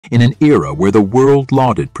In an era where the world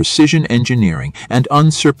lauded precision engineering and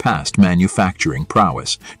unsurpassed manufacturing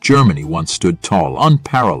prowess, Germany once stood tall,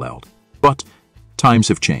 unparalleled. But times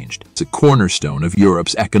have changed. The cornerstone of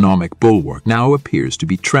Europe's economic bulwark now appears to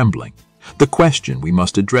be trembling. The question we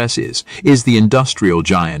must address is the industrial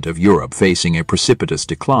giant of Europe facing a precipitous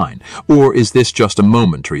decline, or is this just a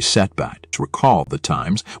momentary setback? Recall the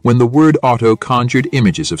times when the word auto conjured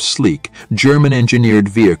images of sleek, German-engineered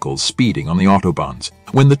vehicles speeding on the autobahns,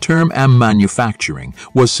 when the term manufacturing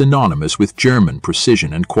was synonymous with German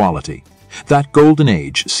precision and quality. That golden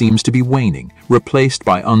age seems to be waning, replaced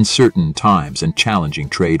by uncertain times and challenging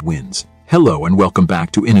trade winds. Hello and welcome back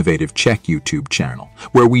to Innovative Czech YouTube channel,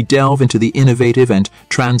 where we delve into the innovative and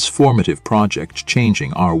transformative projects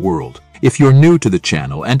changing our world. If you're new to the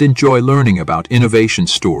channel and enjoy learning about innovation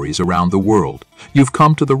stories around the world, you've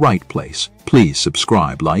come to the right place. Please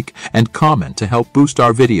subscribe, like, and comment to help boost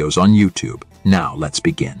our videos on YouTube. Now let's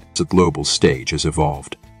begin. The global stage has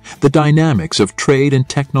evolved. The dynamics of trade and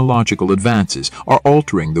technological advances are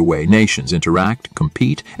altering the way nations interact,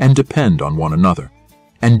 compete, and depend on one another.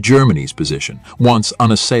 And Germany's position, once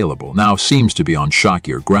unassailable, now seems to be on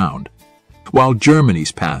shockier ground. While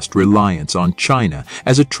Germany's past reliance on China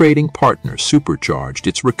as a trading partner supercharged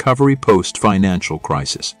its recovery post-financial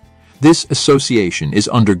crisis, this association is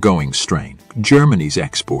undergoing strain. Germany's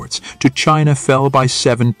exports to China fell by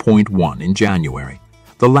 7.1% in January.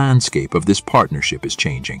 The landscape of this partnership is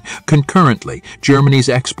changing. Concurrently, Germany's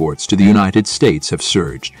exports to the United States have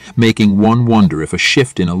surged, making one wonder if a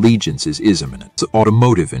shift in allegiances is imminent. The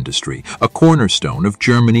automotive industry, a cornerstone of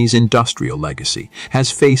Germany's industrial legacy,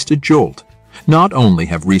 has faced a jolt. Not only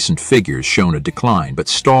have recent figures shown a decline, but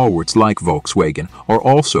stalwarts like Volkswagen are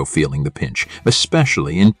also feeling the pinch,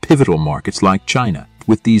 especially in pivotal markets like China.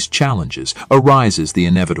 With these challenges arises the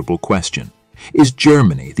inevitable question: is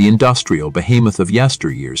Germany, the industrial behemoth of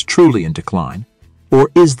yesteryears, truly in decline?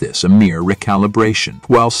 Or is this a mere recalibration?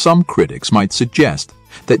 While some critics might suggest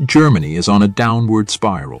that Germany is on a downward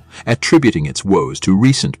spiral, attributing its woes to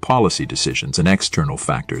recent policy decisions and external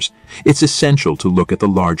factors, it's essential to look at the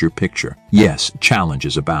larger picture. Yes,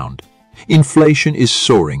 challenges abound. Inflation is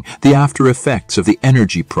soaring, the after effects of the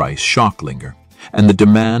energy price shock linger, and the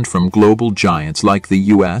demand from global giants like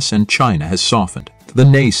the US and China has softened. The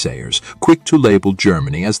naysayers, quick to label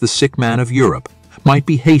Germany as the sick man of Europe, might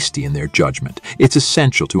be hasty in their judgment. It's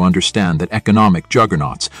essential to understand that economic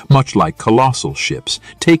juggernauts, much like colossal ships,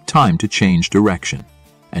 take time to change direction.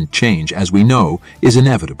 And change, as we know, is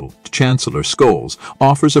inevitable. Chancellor Scholz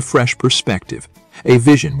offers a fresh perspective, a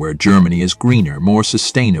vision where Germany is greener, more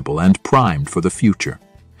sustainable, and primed for the future.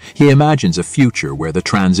 He imagines a future where the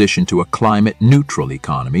transition to a climate-neutral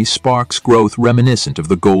economy sparks growth reminiscent of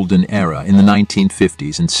the golden era in the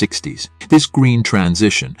 1950s and 60s. This green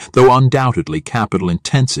transition, though undoubtedly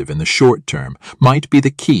capital-intensive in the short term, might be the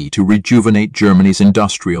key to rejuvenate Germany's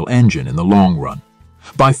industrial engine in the long run.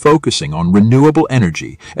 By focusing on renewable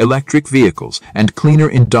energy, electric vehicles, and cleaner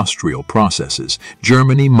industrial processes,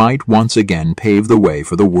 Germany might once again pave the way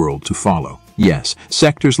for the world to follow. Yes,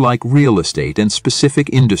 sectors like real estate and specific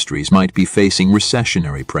industries might be facing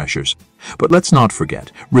recessionary pressures. But let's not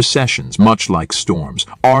forget, recessions, much like storms,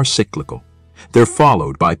 are cyclical. They're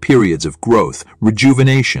followed by periods of growth,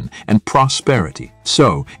 rejuvenation, and prosperity.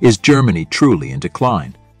 So, is Germany truly in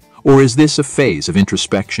decline? Or is this a phase of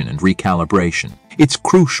introspection and recalibration? It's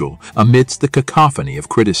crucial, amidst the cacophony of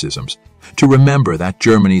criticisms, to remember that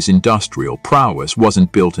Germany's industrial prowess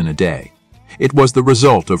wasn't built in a day. It was the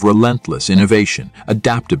result of relentless innovation,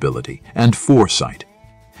 adaptability, and foresight.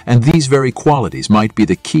 And these very qualities might be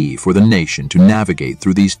the key for the nation to navigate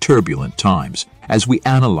through these turbulent times. As we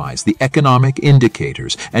analyze the economic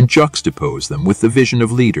indicators and juxtapose them with the vision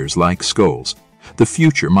of leaders like Scholz, the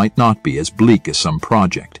future might not be as bleak as some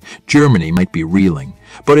project. Germany might be reeling,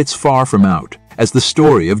 but it's far from out. As the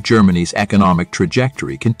story of Germany's economic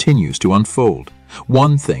trajectory continues to unfold,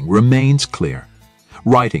 one thing remains clear.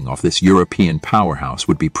 Writing off this European powerhouse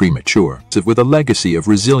would be premature. With a legacy of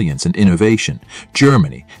resilience and innovation,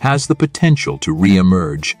 Germany has the potential to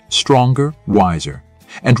re-emerge stronger, wiser,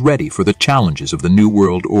 and ready for the challenges of the New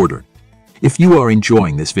World Order. If you are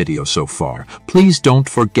enjoying this video so far, please don't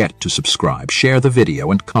forget to subscribe, share the video,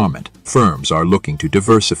 and comment. Firms are looking to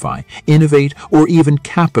diversify, innovate, or even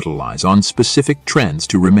capitalize on specific trends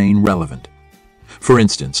to remain relevant. For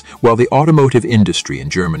instance, while the automotive industry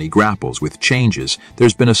in Germany grapples with changes,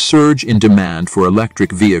 there's been a surge in demand for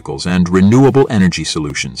electric vehicles and renewable energy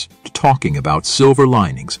solutions. Talking about silver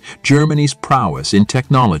linings, Germany's prowess in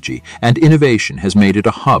technology and innovation has made it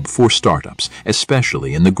a hub for startups,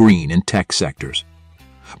 especially in the green and tech sectors.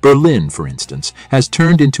 Berlin, for instance, has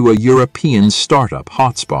turned into a European startup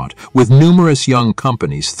hotspot with numerous young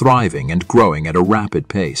companies thriving and growing at a rapid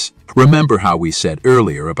pace. Remember how we said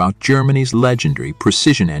earlier about Germany's legendary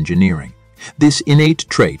precision engineering. This innate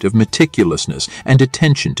trait of meticulousness and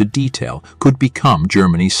attention to detail could become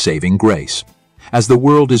Germany's saving grace. As the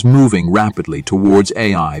world is moving rapidly towards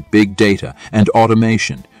AI, big data, and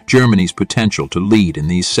automation, Germany's potential to lead in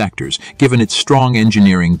these sectors, given its strong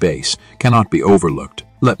engineering base, cannot be overlooked.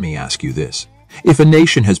 Let me ask you this. If a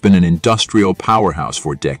nation has been an industrial powerhouse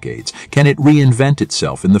for decades, can it reinvent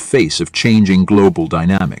itself in the face of changing global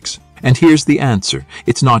dynamics? And here's the answer.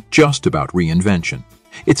 It's not just about reinvention.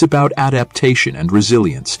 It's about adaptation and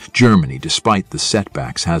resilience. Germany, despite the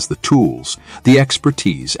setbacks, has the tools, the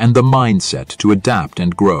expertise, and the mindset to adapt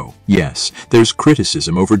and grow. Yes, there's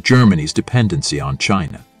criticism over Germany's dependency on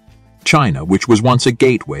China. China, which was once a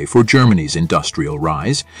gateway for Germany's industrial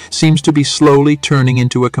rise, seems to be slowly turning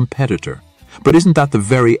into a competitor. But isn't that the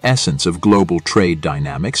very essence of global trade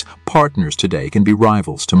dynamics? Partners today can be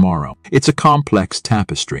rivals tomorrow. It's a complex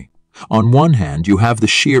tapestry. On one hand, you have the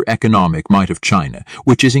sheer economic might of China,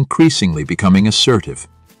 which is increasingly becoming assertive.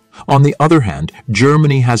 On the other hand,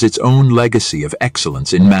 Germany has its own legacy of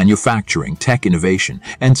excellence in manufacturing, tech innovation,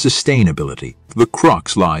 and sustainability. The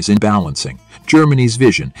crux lies in balancing. Germany's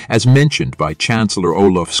vision, as mentioned by Chancellor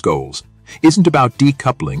Olaf Scholz, isn't about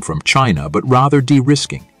decoupling from China, but rather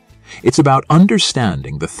de-risking. It's about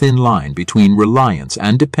understanding the thin line between reliance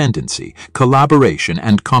and dependency, collaboration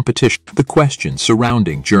and competition. The questions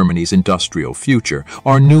surrounding Germany's industrial future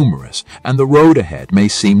are numerous, and the road ahead may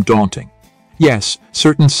seem daunting. Yes,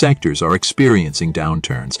 certain sectors are experiencing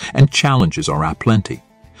downturns, and challenges are aplenty.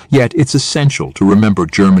 Yet it's essential to remember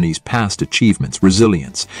Germany's past achievements,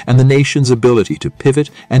 resilience, and the nation's ability to pivot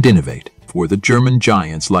and innovate. For the German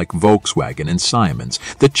giants like Volkswagen and Siemens,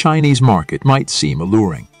 the Chinese market might seem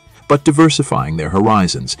alluring. But diversifying their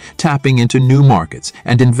horizons, tapping into new markets,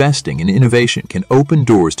 and investing in innovation can open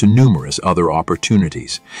doors to numerous other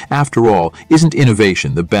opportunities. After all, isn't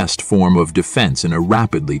innovation the best form of defense in a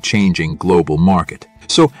rapidly changing global market?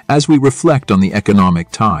 So, as we reflect on the economic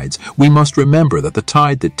tides, we must remember that the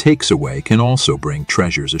tide that takes away can also bring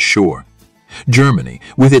treasures ashore. Germany,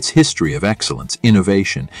 with its history of excellence,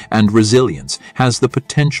 innovation, and resilience, has the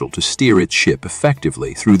potential to steer its ship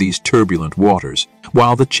effectively through these turbulent waters.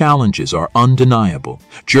 While the challenges are undeniable,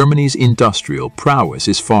 Germany's industrial prowess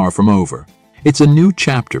is far from over. It's a new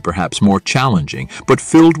chapter, perhaps more challenging, but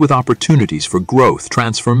filled with opportunities for growth,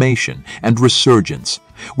 transformation, and resurgence.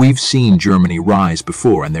 We've seen Germany rise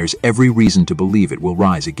before, and there's every reason to believe it will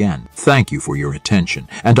rise again. Thank you for your attention,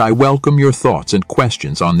 and I welcome your thoughts and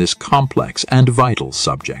questions on this complex and vital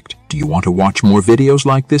subject. Do you want to watch more videos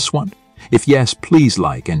like this one? If yes, please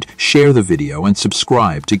like and share the video and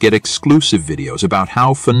subscribe to get exclusive videos about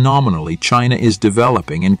how phenomenally China is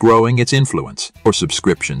developing and growing its influence. Your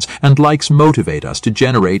subscriptions and likes motivate us to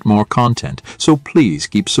generate more content, so please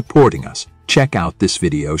keep supporting us. Check out this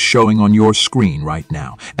video showing on your screen right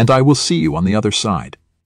now, and I will see you on the other side.